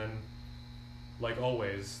 and then, like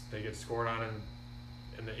always, they get scored on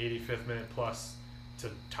in the 85th minute plus to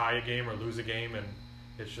tie a game or lose a game, and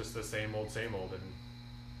it's just the same old. And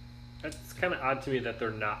it's kind of odd to me that they're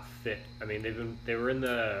not fit. I mean, they were in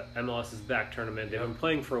the MLS's back tournament. They've been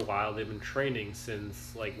playing for a while. They've been training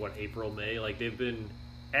since April, May. Like, they've been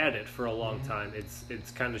at it for a long time.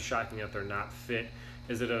 It's kind of shocking that they're not fit.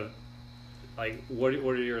 Is it what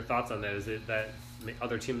are your thoughts on that? Is it that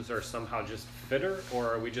other teams are somehow just fitter,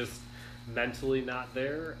 or are we just mentally not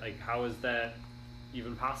there? Like, how is that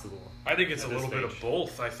even possible? I think it's a little bit of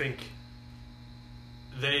both. I think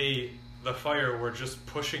the Fire were just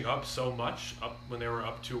pushing up so much up when they were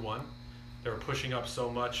up 2-1. They were pushing up so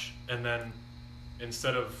much, and then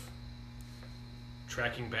instead of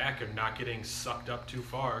tracking back and not getting sucked up too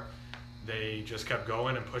far, they just kept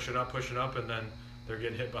going and pushing up, and then they're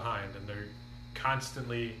getting hit behind, and they're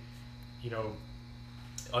constantly,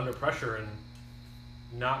 under pressure and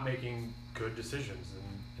not making good decisions.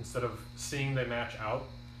 And instead of seeing the match out,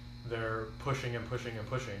 they're pushing and pushing and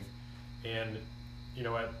pushing. And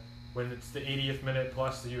when it's the 80th minute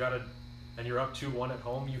plus, and you're up 2-1 at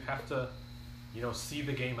home, you have to, see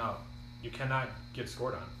the game out. You cannot get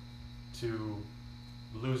scored on to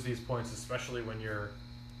lose these points, especially when you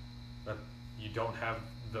don't have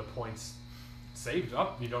the points saved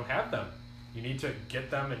up. You don't have them. You need to get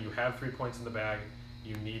them, and you have 3 points in the bag.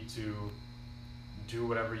 You need to do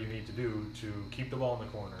whatever you need to do to keep the ball in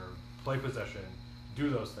the corner, play possession, do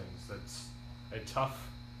those things. That's a tough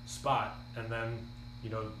spot, and then you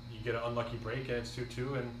get an unlucky break and it's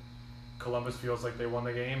 2-2, and Columbus feels like they won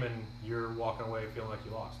the game, and you're walking away feeling like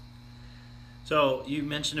you lost. So you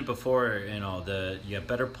mentioned it before, you have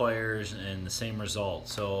better players and the same result.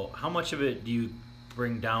 So how much of it do you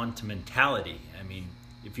bring down to mentality? I mean,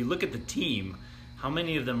 if you look at the team, how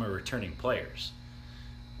many of them are returning players?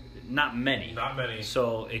 Not many. Not many.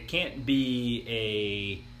 So it can't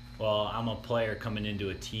be I'm a player coming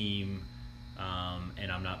into a team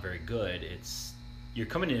and I'm not very good. You're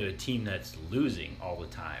coming into a team that's losing all the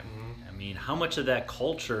time. Mm-hmm. I mean, how much of that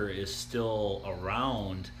culture is still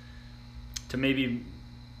around to maybe,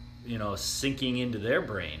 sinking into their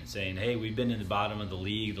brain, saying, hey, we've been in the bottom of the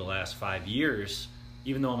league the last 5 years.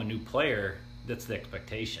 Even though I'm a new player, that's the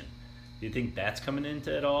expectation. Do you think that's coming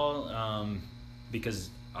into it all? Because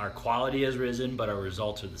our quality has risen, but our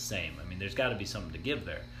results are the same. I mean, there's got to be something to give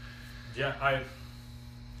there. Yeah,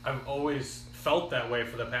 I've always felt that way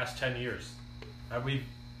for the past 10 years. Every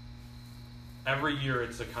year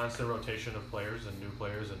it's a constant rotation of players and new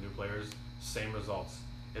players, same results.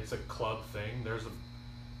 It's a club thing.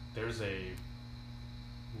 There's a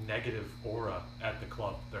negative aura at the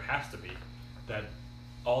club. There has to be. That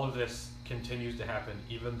all of this continues to happen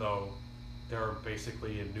even though there are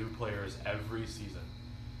basically new players every season.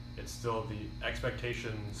 It's still the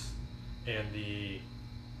expectations and the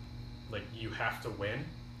you have to win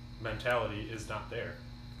mentality is not there.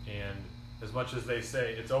 And as much as they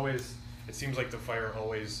say, it seems like the Fire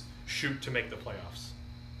always shoot to make the playoffs.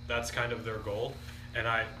 That's kind of their goal. And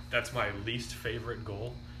that's my least favorite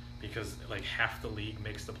goal, because half the league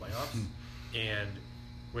makes the playoffs. And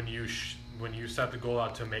when you set the goal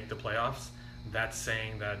out to make the playoffs, that's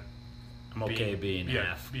saying that I'm okay being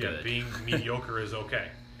half good. Yeah, being mediocre is okay.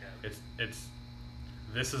 Yeah.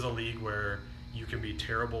 This is a league where you can be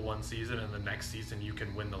terrible one season and the next season you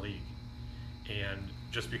can win the league. And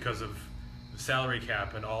just because of the salary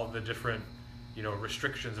cap and all the different,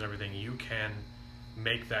 restrictions and everything, you can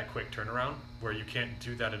make that quick turnaround where you can't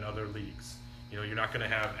do that in other leagues. You're not going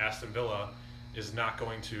to have Aston Villa is not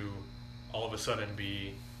going to all of a sudden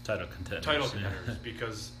be title contenders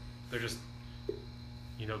because they're just,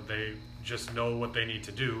 they just know what they need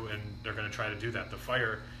to do, and they're going to try to do that. The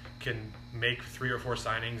Fire can make 3 or 4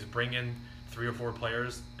 signings, bring in 3 or 4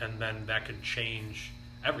 players, and then that could change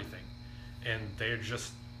everything. And they're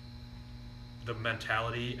just, the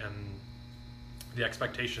mentality and the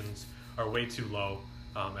expectations are way too low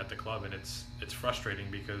at the club, and it's frustrating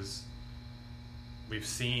because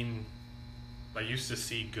I used to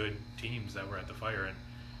see good teams that were at the Fire, and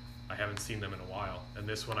I haven't seen them in a while. And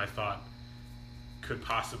this one I thought could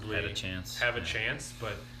possibly have a chance,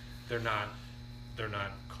 but they're not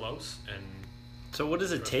close. And so what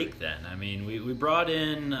does it take then? I mean, we brought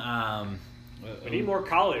in we need more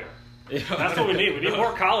Collier. That's what we need. We need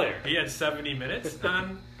more Collier. He had 70 minutes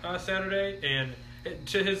on Saturday, and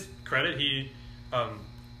to his credit, he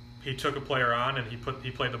took a player on and he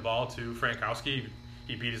played the ball to Frankowski.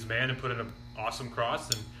 He beat his man and put in an awesome cross,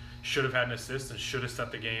 and should have had an assist and should have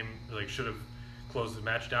set the game, should have closed the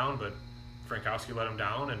match down, but Frankowski let him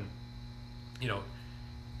down. And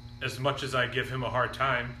as much as I give him a hard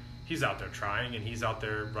time, he's out there trying and he's out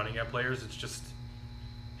there running at players. It's just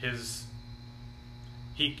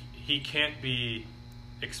he can't be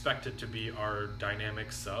expected to be our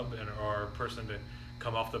dynamic sub and our person to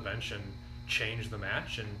come off the bench and change the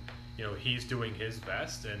match. And he's doing his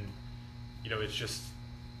best, and it's just,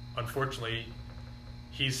 unfortunately,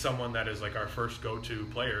 he's someone that is our first go-to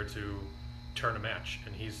player to turn a match,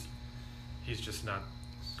 and he's just not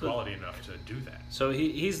quality enough to do that. So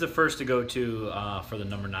he's the first to go to for the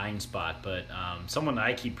number 9 spot, but someone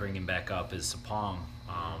I keep bringing back up is Sapong,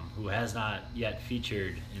 who has not yet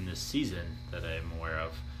featured in this season that I'm aware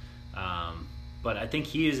of. But I think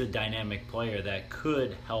he is a dynamic player that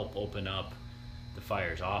could help open up the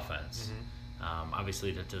Fire's offense.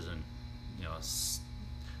 Obviously, that doesn't,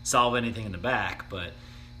 solve anything in the back, but it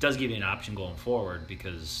does give you an option going forward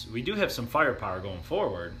because we do have some firepower going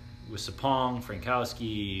forward with Sapong,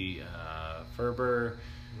 Frankowski, Ferber.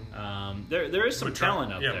 There is some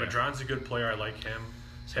talent out there. Yeah, Madron's a good player. I like him.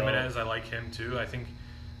 Jimenez, I like him too. I think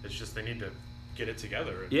it's just they need to get it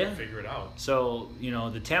together and figure it out. So,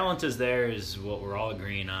 the talent is there is what we're all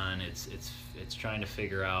agreeing on. It's trying to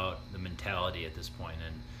figure out the mentality at this point.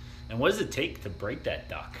 And what does it take to break that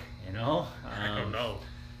duck, I don't know.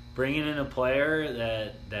 Bringing in a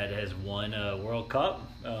player that has won a World Cup,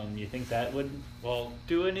 you think that would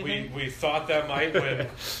do anything? We thought that might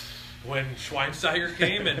when Schweinsteiger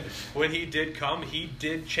came, and when he did come, he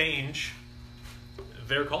did change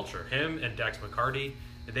their culture. Him and Dax McCarty,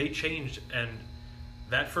 they changed. And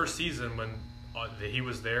that first season when he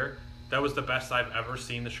was there, that was the best I've ever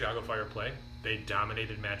seen the Chicago Fire play. They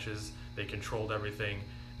dominated matches. They controlled everything.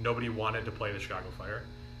 Nobody wanted to play the Chicago Fire.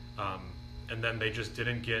 And then they just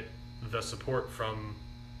didn't get the support from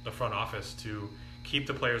the front office to keep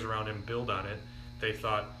the players around and build on it. They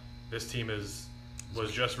thought this team was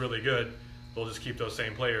just really good. We'll just keep those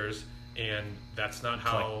same players, and that's not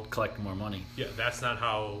how collect more money. Yeah, that's not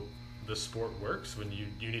how the sport works. When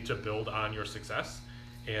you need to build on your success,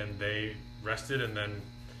 and they rested, and then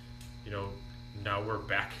now we're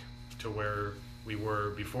back to where we were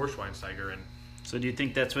before Schweinsteiger. And so do you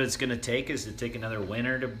think that's what it's going to take, is to take another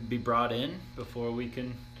winner to be brought in before we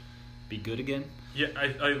can be good again? Yeah,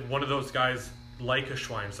 I one of those guys like a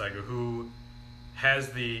Schweinsteiger who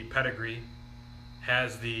has the pedigree,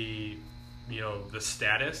 has the the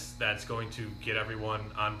status that's going to get everyone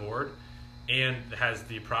on board, and has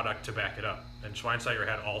the product to back it up. And Schweinsteiger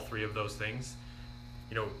had all three of those things.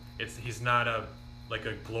 He's not a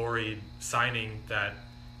glory signing that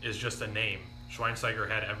is just a name. Schweinsteiger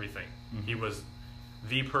had everything. Mm-hmm. He was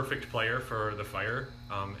the perfect player for the Fire,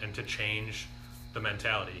 and to change the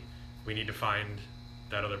mentality, we need to find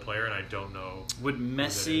that other player, and I don't know. Would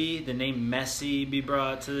Messi, the name Messi, be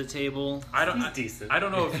brought to the table? He's decent. I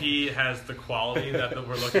don't know if he has the quality that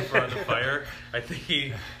we're looking for on the Fire. I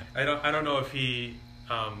think I don't know if he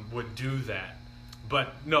would do that.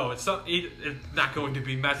 But no, it's not going to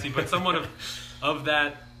be Messi, but someone of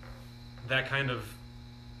that kind of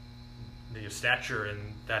stature, and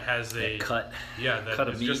that has a cut. Yeah, that cut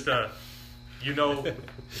is just that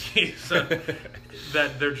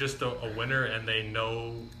they're just a winner, and they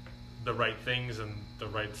know the right things and the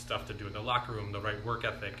right stuff to do in the locker room, the right work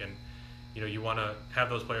ethic, and you want to have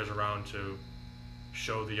those players around to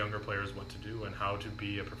show the younger players what to do and how to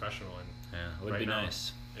be a professional. And it would be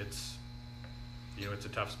nice. It's it's a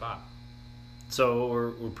tough spot. So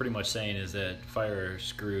what we're pretty much saying is that Fire are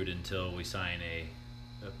screwed until we sign a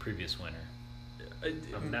previous winner. A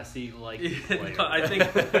Messi-like player. No, I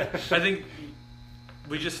think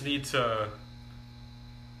we just need to.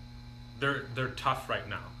 They're tough right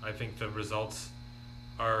now. I think the results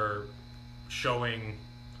are showing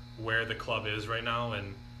where the club is right now,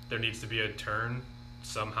 and there needs to be a turn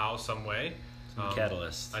somehow, some way. Some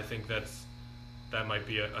catalyst. I think that might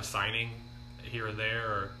be a signing here or there,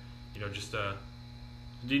 or just a.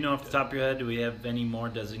 Do you know off the top of your head, do we have any more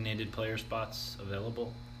designated player spots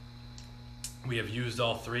available? We have used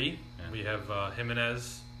all three. Yeah. We have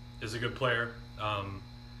Jimenez is a good player.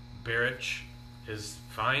 Baric is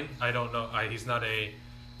fine. I don't know. He's not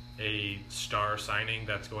a star signing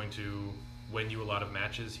that's going to win you a lot of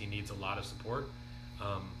matches. He needs a lot of support.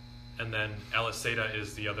 And then Aliseda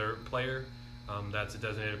is the other player. That's a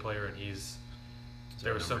designated player, and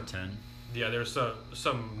there was some 10. Yeah, there's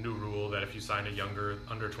some new rule that if you sign a younger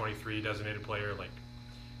under 23 designated player,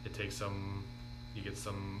 it takes some. You get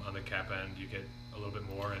some on the cap end. You get a little bit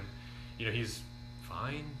more, and he's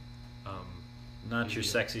fine. Not your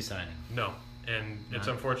sexy signing. No, and it's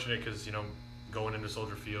unfortunate because going into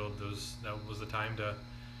Soldier Field, that was the time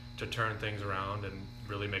to turn things around and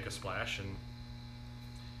really make a splash, and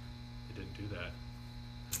they didn't do that.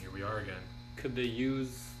 And here we are again. Could they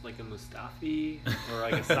use a Mustafi or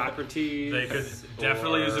a Socrates? They could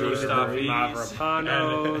definitely use a Mustafi.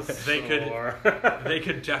 Mavropanos. They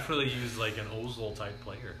could definitely use an Ozil type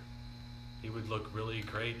player. He would look really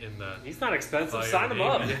great in the. He's not expensive. Sign him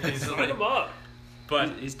up. Sign him up. But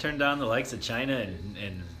he's turned down the likes of China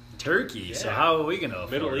and Turkey. Yeah. So how are we going to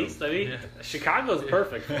Middle East? I mean, Chicago's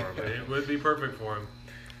perfect for him. It would be perfect for him.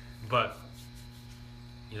 But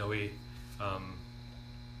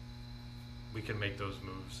we can make those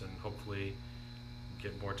moves and hopefully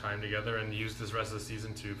get more time together and use this rest of the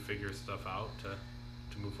season to figure stuff out.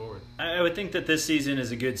 move forward. I would think that this season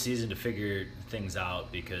is a good season to figure things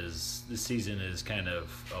out because this season is kind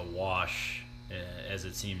of a wash, as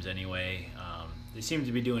it seems anyway. They seem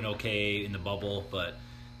to be doing okay in the bubble, but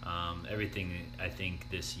everything I think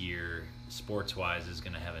this year, sports-wise, is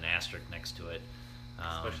going to have an asterisk next to it.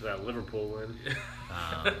 Especially that Liverpool win.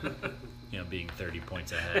 Being 30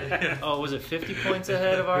 points ahead. Oh, was it 50 points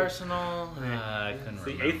ahead of Arsenal? I couldn't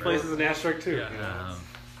remember. 8th place is an asterisk too. Yeah.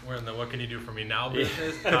 We're in the what can you do for me now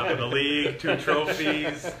business. Top of the league, 2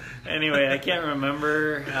 trophies. Anyway, I can't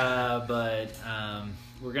remember, but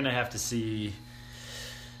we're going to have to see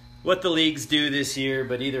what the leagues do this year.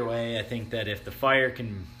 But either way, I think that if the Fire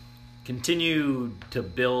can continue to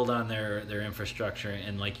build on their infrastructure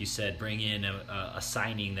and, like you said, bring in a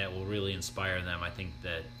signing that will really inspire them, I think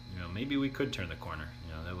that maybe we could turn the corner.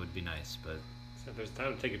 That would be nice. But so there's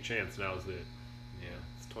time to take a chance. Now is it? Yeah,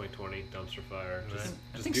 it's 2020 dumpster fire.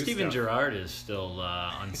 I think Steven Gerrard is still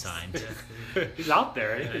unsigned. He's out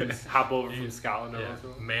there. He can just hop over from Scotland. Yeah.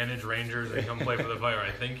 Manage Rangers and come play for the Fire.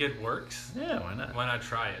 I think it works. Yeah, why not? Why not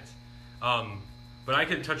try it? But I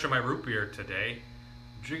can touch on my root beer today.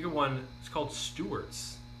 Drinking one. It's called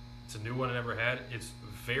Stewart's. It's a new one I never had. It's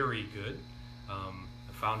very good. I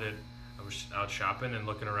found it. I was out shopping and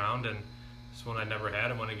looking around, and this one I never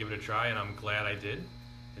had. I want to give it a try, and I'm glad I did.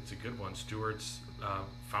 It's a good one. Stewart's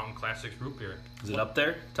Fountain Classics root beer. Is it up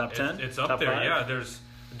there? Top 10? It's up Top there. 5? Yeah. There's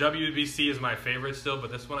WBC is my favorite still,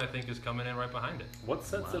 but this one I think is coming in right behind it. What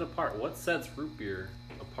sets it apart? What sets root beer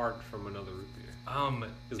apart from another root beer?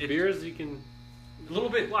 Because beers you can a little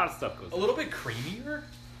bit. A lot of stuff goes. A little bit creamier,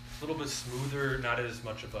 a little bit smoother, not as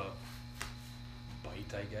much of a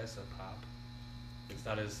bite, I guess, a pop. It's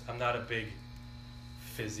not as. I'm not a big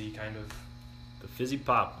fizzy kind of. The fizzy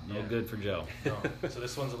pop, no good for Joe. No. So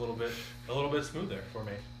this one's a little bit smoother for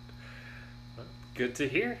me. Good to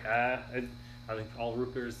hear. I think all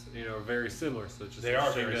root beers, are very similar. So it's just they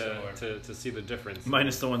are very similar to see the difference.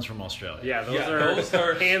 Minus the ones from Australia. Yeah, those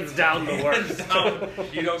are hands down the worst.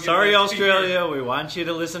 You don't Sorry, Australia. We want you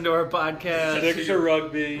to listen to our podcast. Stick to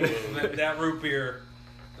rugby. That root beer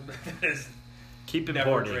is. Keep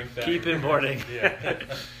importing. Keep importing. Yeah.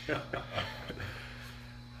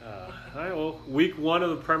 All right, well, week 1 of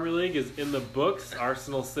the Premier League is in the books.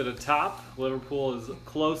 Arsenal sit atop. Liverpool is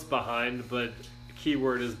close behind, but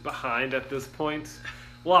keyword is behind at this point.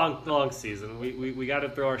 Long season. We got to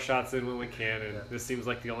throw our shots in when we can, and this seems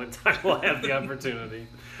like the only time we'll have the opportunity.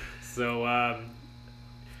 So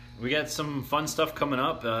we got some fun stuff coming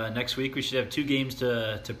up. Next week we should have 2 games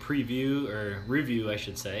to preview, or review, I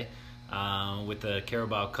should say, with the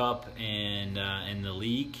Carabao Cup and the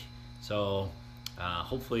league. So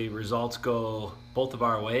hopefully results go both of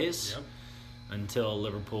our ways until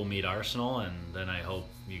Liverpool meet Arsenal, and then I hope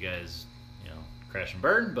you guys crash and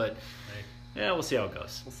burn, but yeah, we'll see how it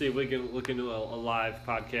goes. We'll see if we can look into a live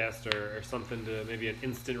podcast or something, to maybe an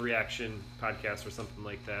instant reaction podcast or something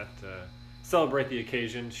like that. Celebrate the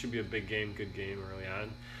occasion. Should be a big game, good game early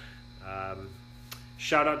on.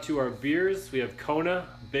 Shout out to our beers. We have Kona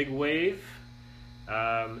Big Wave,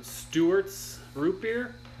 Stewart's Root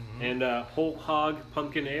Beer, and Whole Hog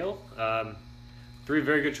Pumpkin Ale. 3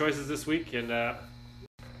 very good choices this week, and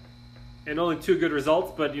only 2 good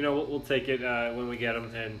results, but we'll take it when we get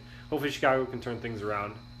them, and hopefully Chicago can turn things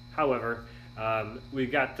around. However,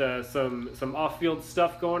 we've got some off-field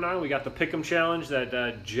stuff going on. We got the Pick'em Challenge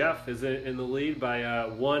that Jeff is in the lead by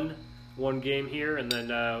one game here, and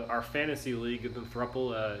then our fantasy league, the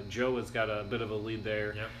Thruple, Joe has got a bit of a lead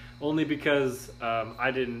there. Yep. Only because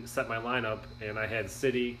I didn't set my lineup, and I had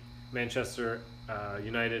City, Manchester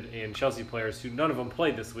United, and Chelsea players who none of them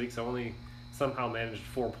played this week, so only somehow managed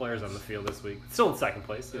 4 players on the field this week. Still in second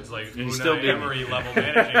place. It's like Unai Emery level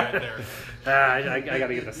managing right there. I got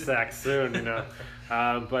to get the sack soon,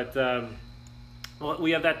 But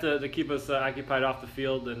we have that to keep us occupied off the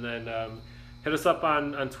field, and then hit us up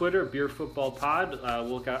on Twitter, Beer Football Pod. We'll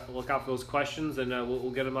look out for those questions, and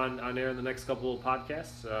we'll get them on air in the next couple of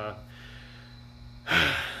podcasts.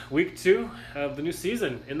 Week 2 of the new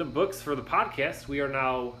season in the books for the podcast. We are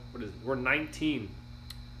now, we're 19.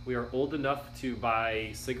 We are old enough to buy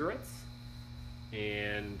cigarettes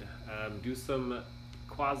and do some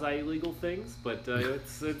quasi-illegal things, but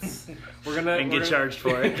it's we're gonna get charged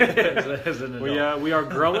for it as an adult. We are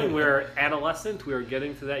growing. We're adolescent. We are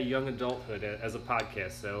getting to that young adulthood as a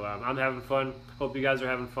podcast. So I'm having fun. Hope you guys are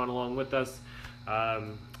having fun along with us.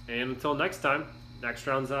 And until next time, next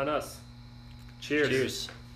round's on us. Cheers. Cheers.